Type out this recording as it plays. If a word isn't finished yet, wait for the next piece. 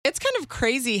it's kind of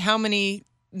crazy how many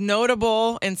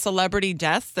notable and celebrity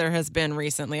deaths there has been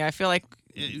recently. I feel like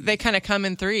they kind of come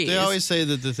in threes. They always say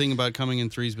that the thing about coming in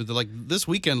threes, but like this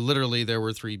weekend, literally there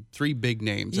were three big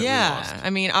names that we lost. I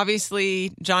mean,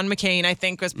 obviously, John McCain, I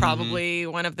think, was probably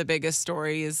one of the biggest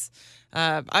stories.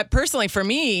 Personally, for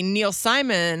me, Neil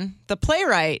Simon, the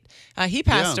playwright, he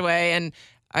passed away. And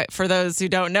for those who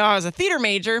don't know, I was a theater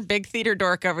major, big theater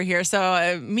dork over here.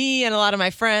 So me and a lot of my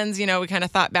friends, we kind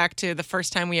of thought back to the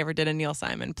first time we ever did a Neil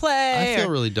Simon play. I feel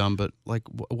really dumb, but like,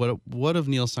 what of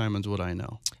Neil Simon's would I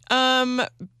know?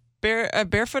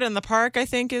 Barefoot in the Park, I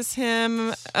think, is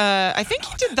him. I think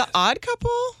he did The Odd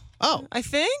Couple. Oh, I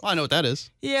think. Well, I know what that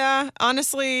is. Yeah,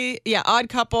 honestly, Odd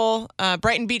Couple.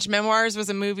 Brighton Beach Memoirs was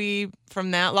a movie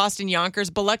from that. Lost in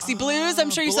Yonkers. Biloxi Blues. I'm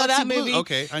sure you saw that movie.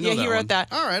 Okay, I know that he wrote one.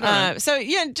 that. All right. So,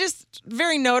 just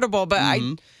very notable. But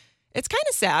it's kind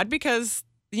of sad because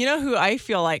you know who I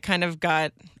feel like kind of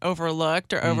got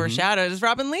overlooked or overshadowed is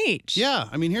Robin Leach. Yeah,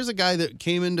 I mean, here's a guy that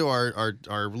came into our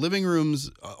living rooms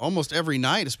almost every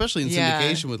night, especially in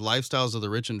syndication with Lifestyles of the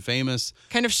Rich and Famous.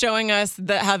 Kind of showing us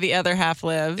how the other half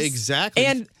lives. Exactly.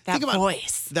 And that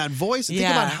voice. That voice. Think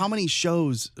about how many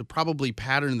shows probably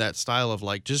pattern that style of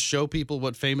like, just show people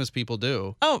what famous people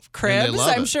do. Oh, Cribs.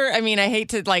 I'm sure. I mean, I hate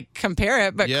to like compare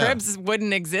it, but Cribs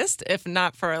wouldn't exist if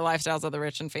not for Lifestyles of the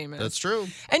Rich and Famous. That's true.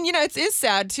 And, it is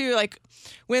sad too. Like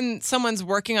when someone's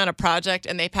working on a project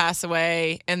and they pass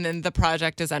away and then the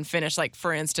project is unfinished. Like,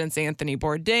 for instance, Anthony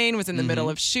Bourdain was in the middle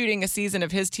of shooting a season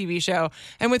of his TV show.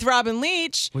 And with Robin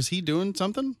Leach. Was he doing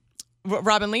something?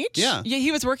 Robin Leach? Yeah. Yeah,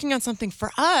 he was working on something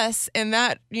for us. And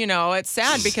that, it's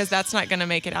sad because that's not going to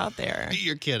make it out there.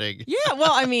 You're kidding. Yeah,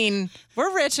 well, I mean,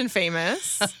 we're rich and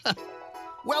famous.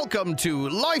 Welcome to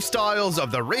Lifestyles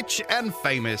of the Rich and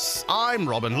Famous. I'm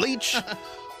Robin Leach.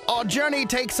 Our journey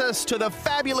takes us to the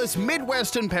fabulous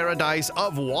Midwestern paradise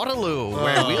of Waterloo,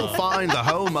 where we'll find the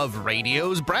home of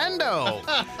radio's Brando.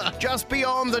 Just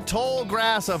beyond the tall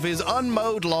grass of his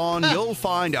unmowed lawn, you'll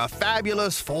find a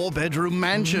fabulous 4-bedroom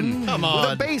mansion. Come on.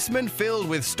 With a basement filled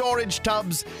with storage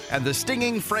tubs and the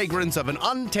stinging fragrance of an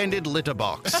untended litter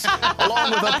box,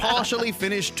 along with a partially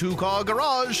finished 2-car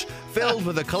garage filled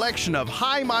with a collection of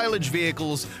high-mileage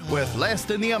vehicles worth less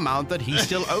than the amount that he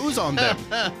still owes on them.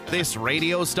 This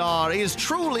radio star is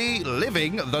truly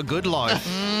living the good life.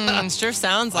 Sure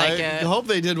sounds like it. I hope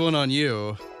they did one on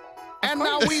you. And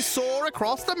now we soar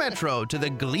across the metro to the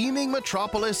gleaming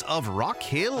metropolis of Rock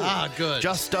Hill. Ah, good.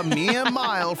 Just a mere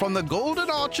mile from the golden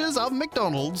arches of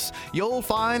McDonald's, you'll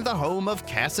find the home of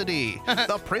Cassidy,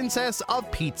 the princess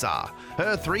of pizza.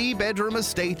 Her 3-bedroom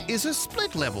estate is a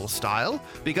split-level style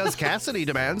because Cassidy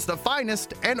demands the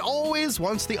finest and always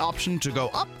wants the option to go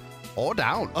up or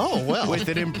down. Oh, well. With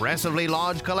an impressively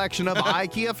large collection of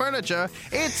IKEA furniture,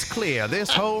 it's clear this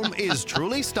home is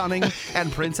truly stunning, and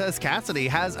Princess Cassidy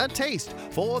has a taste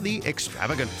for the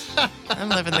extravagant. I'm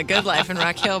living the good life in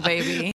Rock Hill, baby.